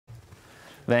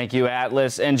Thank you,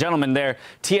 Atlas. And gentlemen, there,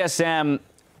 TSM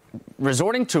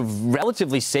resorting to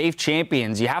relatively safe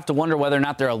champions. You have to wonder whether or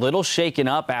not they're a little shaken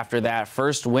up after that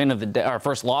first win of the day, or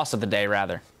first loss of the day,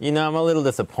 rather. You know, I'm a little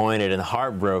disappointed and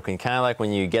heartbroken, kind of like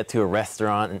when you get to a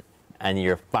restaurant and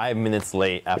you're 5 minutes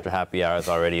late after happy hour is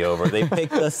already over. They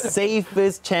picked the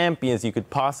safest champions you could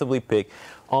possibly pick.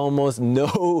 Almost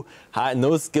no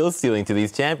skill ceiling to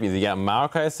these champions. You got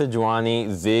Maokai,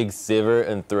 Sejuani, Zig, Sivir,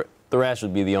 and Thresh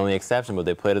would be the only exception, but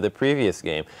they played at the previous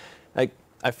game. Like,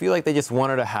 I feel like they just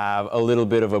wanted to have a little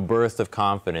bit of a burst of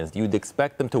confidence. You'd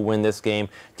expect them to win this game.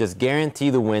 Just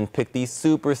guarantee the win. Pick these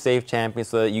super safe champions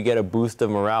so that you get a boost of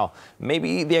morale.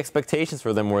 Maybe the expectations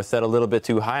for them were set a little bit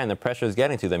too high and the pressure is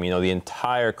getting to them. You know, the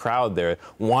entire crowd there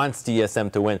wants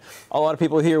TSM to win. A lot of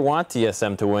people here want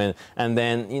TSM to win. And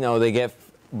then, you know, they get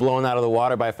blown out of the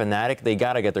water by Fnatic. They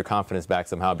got to get their confidence back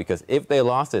somehow, because if they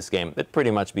lost this game, they'd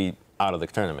pretty much be out of the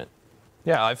tournament.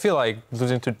 Yeah, I feel like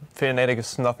losing to Fnatic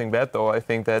is nothing bad, though. I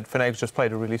think that Fnatic just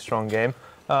played a really strong game.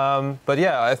 But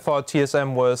yeah, I thought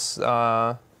TSM was,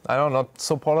 I don't know, not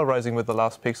so polarizing with the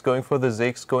last picks, going for the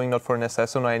Ziggs, going not for an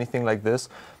assassin or anything like this,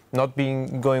 not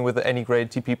going with any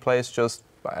great TP plays, just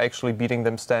actually beating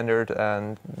them standard,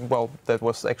 and, well, that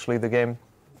was actually the game.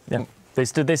 Yeah, they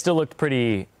still looked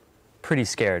pretty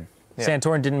scared. Yeah.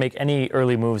 Santorin didn't make any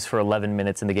early moves for 11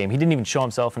 minutes in the game. He didn't even show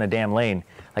himself in a damn lane.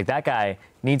 Like, that guy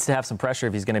needs to have some pressure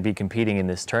if he's going to be competing in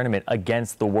this tournament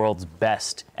against the world's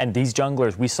best. And these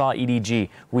junglers, we saw EDG,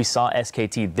 we saw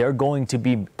SKT, they're going to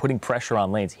be putting pressure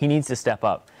on lanes. He needs to step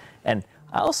up. And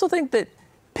I also think that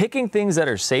picking things that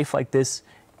are safe like this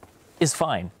is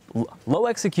fine. Low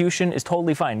execution is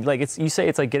totally fine. Like, you say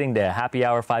it's like getting to happy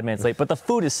hour 5 minutes late, but the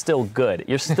food is still good.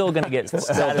 You're still going to get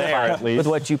satisfied with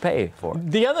what you pay for.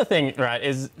 The other thing, right,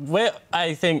 is where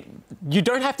I think you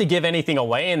don't have to give anything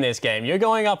away in this game. You're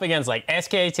going up against like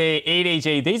SKT,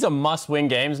 EDG. These are must-win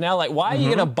games now. Like, why are you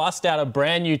going to bust out a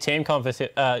brand new team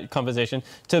composition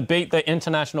to beat the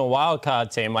international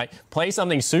wildcard team? Like, play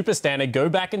something super standard, go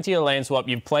back into your lane swap.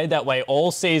 You've played that way all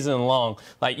season long.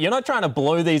 Like, you're not trying to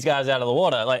blow these guys out of the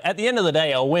water. Like, at the end of the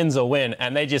day, a win's a win,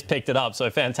 and they just picked it up,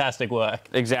 so fantastic work.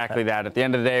 Exactly that. At the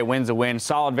end of the day, a win's a win.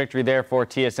 Solid victory there for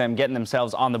TSM, getting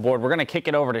themselves on the board. We're going to kick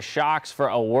it over to Shocks for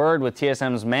a word with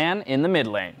TSM's man in the mid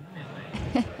lane.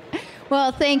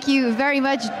 Well, thank you very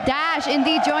much, Dash.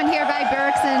 Indeed, joined here by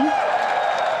Bergson.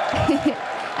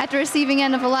 After receiving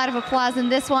end of a lot of applause in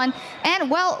this one.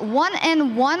 And, well,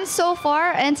 1-1 so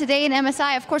far, and today in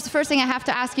MSI. Of course, the first thing I have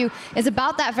to ask you is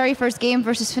about that very first game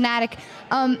versus Fnatic.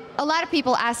 A lot of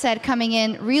people, as said, coming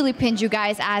in, really pinned you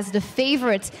guys as the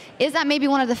favorites. Is that maybe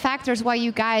one of the factors why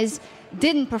you guys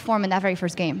didn't perform in that very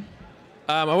first game?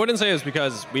 I wouldn't say it was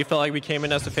because we felt like we came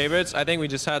in as the favorites. I think we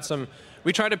just had some...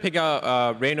 We tried to pick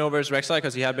out Reignover's Rek'Sai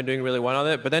because he had been doing really well on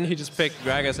it, but then he just picked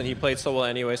Gragas and he played so well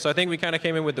anyway. So I think we kind of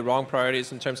came in with the wrong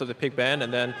priorities in terms of the pick ban,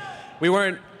 and then we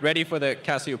weren't ready for the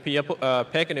Cassiopeia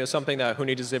pick, and it was something that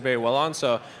Huni just did very well on.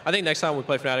 So I think next time we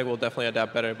play Fnatic, we'll definitely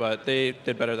adapt better, but they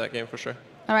did better that game for sure.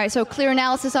 All right, so clear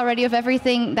analysis already of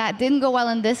everything that didn't go well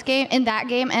in this game, in that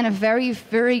game, and a very,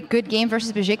 very good game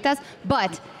versus Beşiktaş.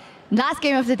 But last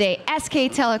game of the day, SK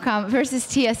Telecom versus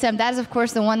TSM. That is, of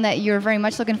course, the one that you're very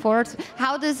much looking forward to.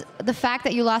 How does the fact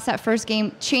that you lost that first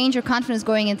game change your confidence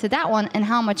going into that one, and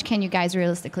how much can you guys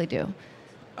realistically do?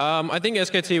 I think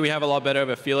SKT, we have a lot better of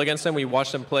a feel against them. We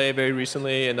watched them play very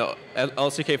recently in the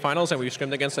LCK finals, and we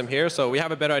scrimmed against them here, so we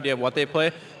have a better idea of what they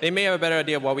play. They may have a better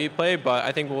idea of what we play, but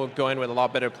I think we'll go in with a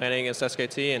lot better planning against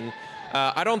SKT. And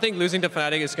I don't think losing to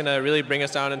Fnatic is going to really bring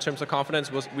us down in terms of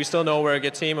confidence. We still know we're a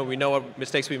good team, and we know what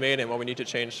mistakes we made and what we need to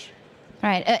change. All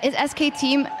right. Is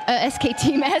SKT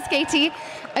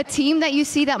a team that you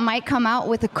see that might come out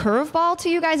with a curveball to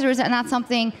you guys, or is that not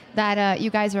something that you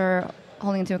guys are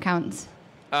holding into account?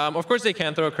 Of course, they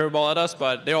can throw a curveball at us,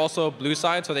 but they're also blue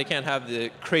side, so they can't have the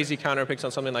crazy counter picks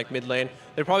on something like mid lane.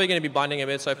 They're probably going to be blinding a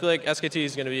mid, so I feel like SKT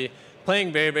is going to be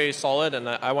playing very, very solid, and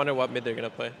I wonder what mid they're going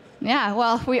to play. Yeah,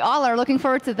 well, we all are looking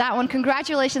forward to that one.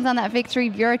 Congratulations on that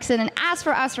victory, Björkson. And as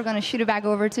for us, we're going to shoot it back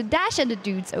over to Dash and the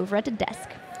dudes over at the desk.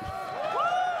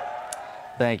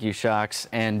 Thank you, Shocks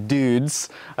and dudes.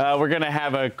 We're going to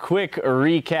have a quick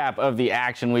recap of the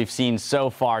action we've seen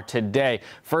so far today.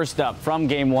 First up, from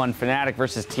Game 1, Fnatic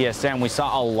versus TSM, we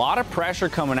saw a lot of pressure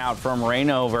coming out from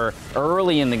Reignover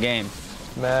early in the game.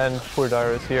 Man, poor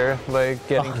Darius here, like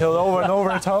getting killed over and over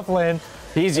in top lane.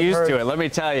 He's used to it, let me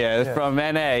tell you. Yeah. From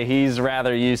NA, he's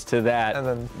rather used to that. And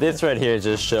then this right here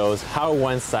just shows how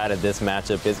one-sided this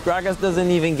matchup is. Gragas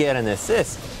doesn't even get an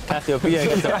assist. Cassiopeia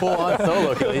gets a full-on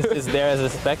solo kill. He's just there as a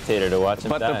spectator to watch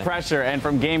him die. But the pressure, and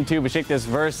from Game 2, Beşiktaş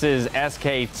versus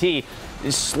SKT,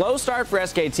 slow start for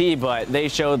SKT, but they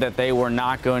showed that they were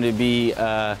not going to be,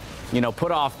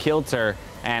 put off kilter,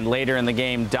 and later in the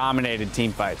game dominated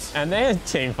team fights. And their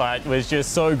team fight was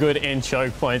just so good in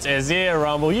choke points. Azir,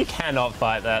 Rumble, you cannot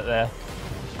fight that there.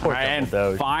 Right, and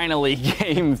finally,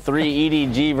 Game 3,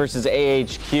 EDG versus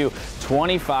AHQ.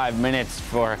 25 minutes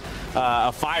for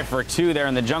a 5-for-2 there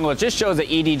in the jungle. It just shows that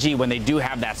EDG, when they do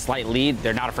have that slight lead,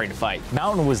 they're not afraid to fight.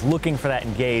 Mountain was looking for that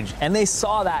engage, and they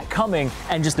saw that coming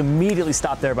and just immediately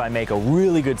stopped there by make a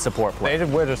really good support play. They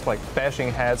were just like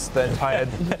bashing heads the entire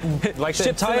like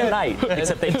ships in the night,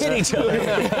 except they hit each other.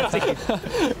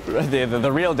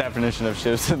 The real definition of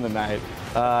ships in the night.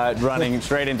 Running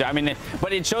straight into,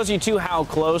 but it shows you too how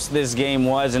close this game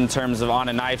was in terms of on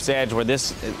a knife's edge, where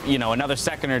this, another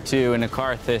second or two in a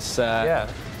Karthus. Yeah.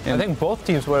 I think both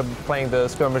teams were playing the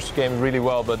skirmish game really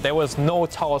well, but there was no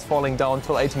towers falling down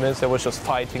until 80 minutes. There was just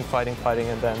fighting,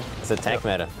 and then... It's a tank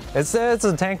meta. It's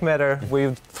a tank meta.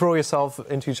 We throw yourself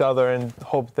into each other and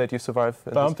hope that you survive.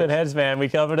 Bumping heads, man. We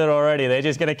covered it already. They're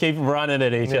just going to keep running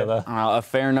at each other. A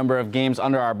fair number of games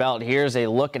under our belt. Here's a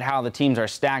look at how the teams are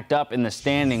stacked up in the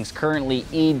standings. Currently,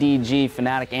 EDG,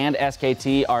 Fnatic, and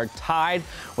SKT are tied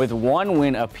with 1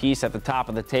 win apiece at the top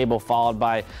of the table, followed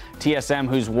by TSM,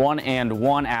 who's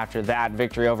 1-1 after that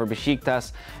victory over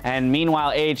Beşiktaş. And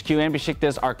meanwhile, AHQ and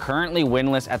Beşiktaş are currently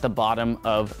winless at the bottom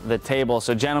of the table.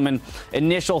 So, gentlemen,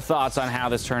 initial thoughts on how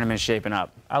this tournament is shaping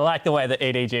up? I like the way that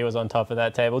EDG was on top of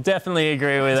that table. Definitely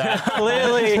agree with that.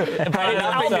 Clearly,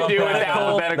 nothing to do with the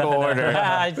alphabetical order.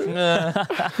 I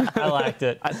liked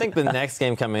it. I think the next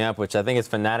game coming up, which I think is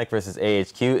Fnatic versus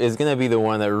AHQ, is going to be the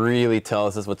one that really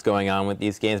tells us what's going on with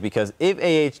these games. Because if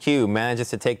AHQ manages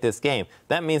to take this game,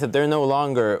 that means that they're no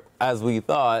longer, as we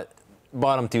thought,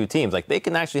 bottom 2 teams. Like, they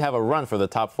can actually have a run for the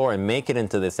top 4 and make it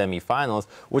into the semifinals,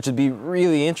 which would be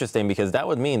really interesting, because that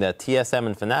would mean that TSM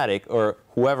and Fnatic, or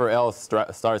whoever else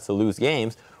starts to lose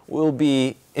games, will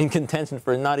be in contention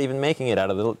for not even making it out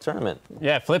of the tournament.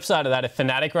 Yeah, flip side of that, if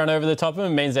Fnatic run over the top of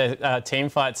them, it means their team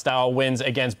fight style wins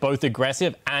against both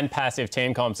aggressive and passive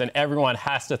team comps, and everyone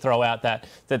has to throw out that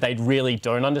they really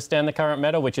don't understand the current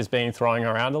meta, which is being thrown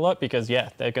around a lot, because, yeah,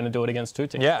 they're going to do it against 2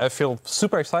 teams. Yeah, I feel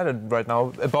super excited right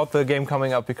now about the game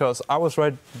coming up, because I was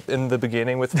right in the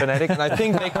beginning with Fnatic, and I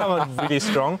think they come out really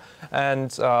strong.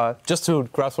 And just to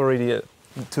grasp already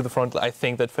to the front, I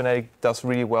think that Fnatic does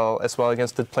really well as well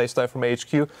against the playstyle from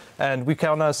AHQ, and we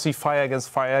kind of see fire against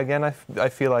fire again, I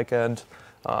feel like, and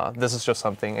this is just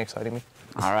something exciting me.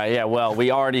 All right, yeah, well,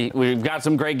 we've got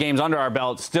some great games under our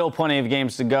belt, still plenty of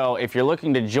games to go. If you're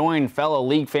looking to join fellow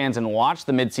league fans and watch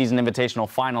the mid-season invitational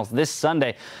finals this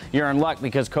Sunday, you're in luck,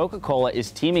 because Coca-Cola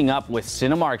is teaming up with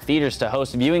Cinemark Theaters to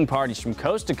host viewing parties from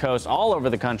coast to coast all over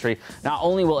the country. Not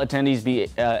only will attendees be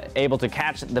able to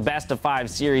catch the best of 5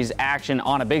 series action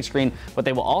on a big screen, but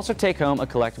they will also take home a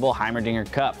collectible Heimerdinger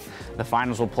Cup. The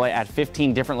finals will play at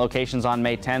 15 different locations on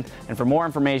May 10th, and for more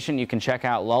information, you can check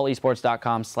out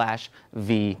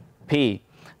lolesports.com/VP.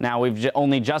 Now, we've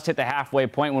only just hit the halfway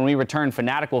point. When we return,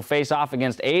 Fnatic will face off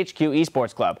against AHQ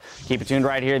Esports Club. Keep it tuned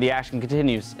right here. The action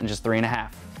continues in just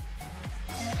 3.5.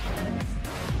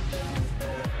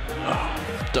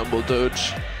 Dumble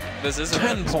dodge. This is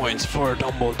 10 points for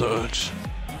Dumble dodge.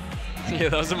 Yeah,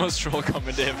 that was the most troll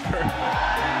comment ever.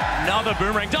 Another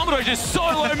boomerang. Dumbledore just so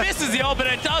low, misses the ult, but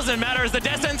it doesn't matter as the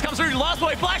Death Sentence comes through. Last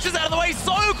way flashes out of the way,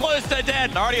 so close to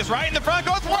dead. Nardi is right in the front,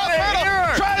 goes for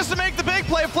a tries to make the big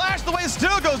play. Flash the way,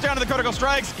 still goes down to the critical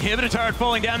strikes. Inhibitor turret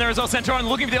falling down there as well. Centurion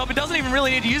looking for the ult, but doesn't even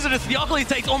really need to use it as Theocles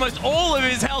takes almost all of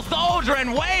his health.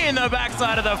 Aldrin way in the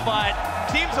backside of the fight.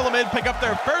 Team SoloMid pick up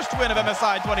their first win of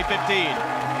MSI 2015.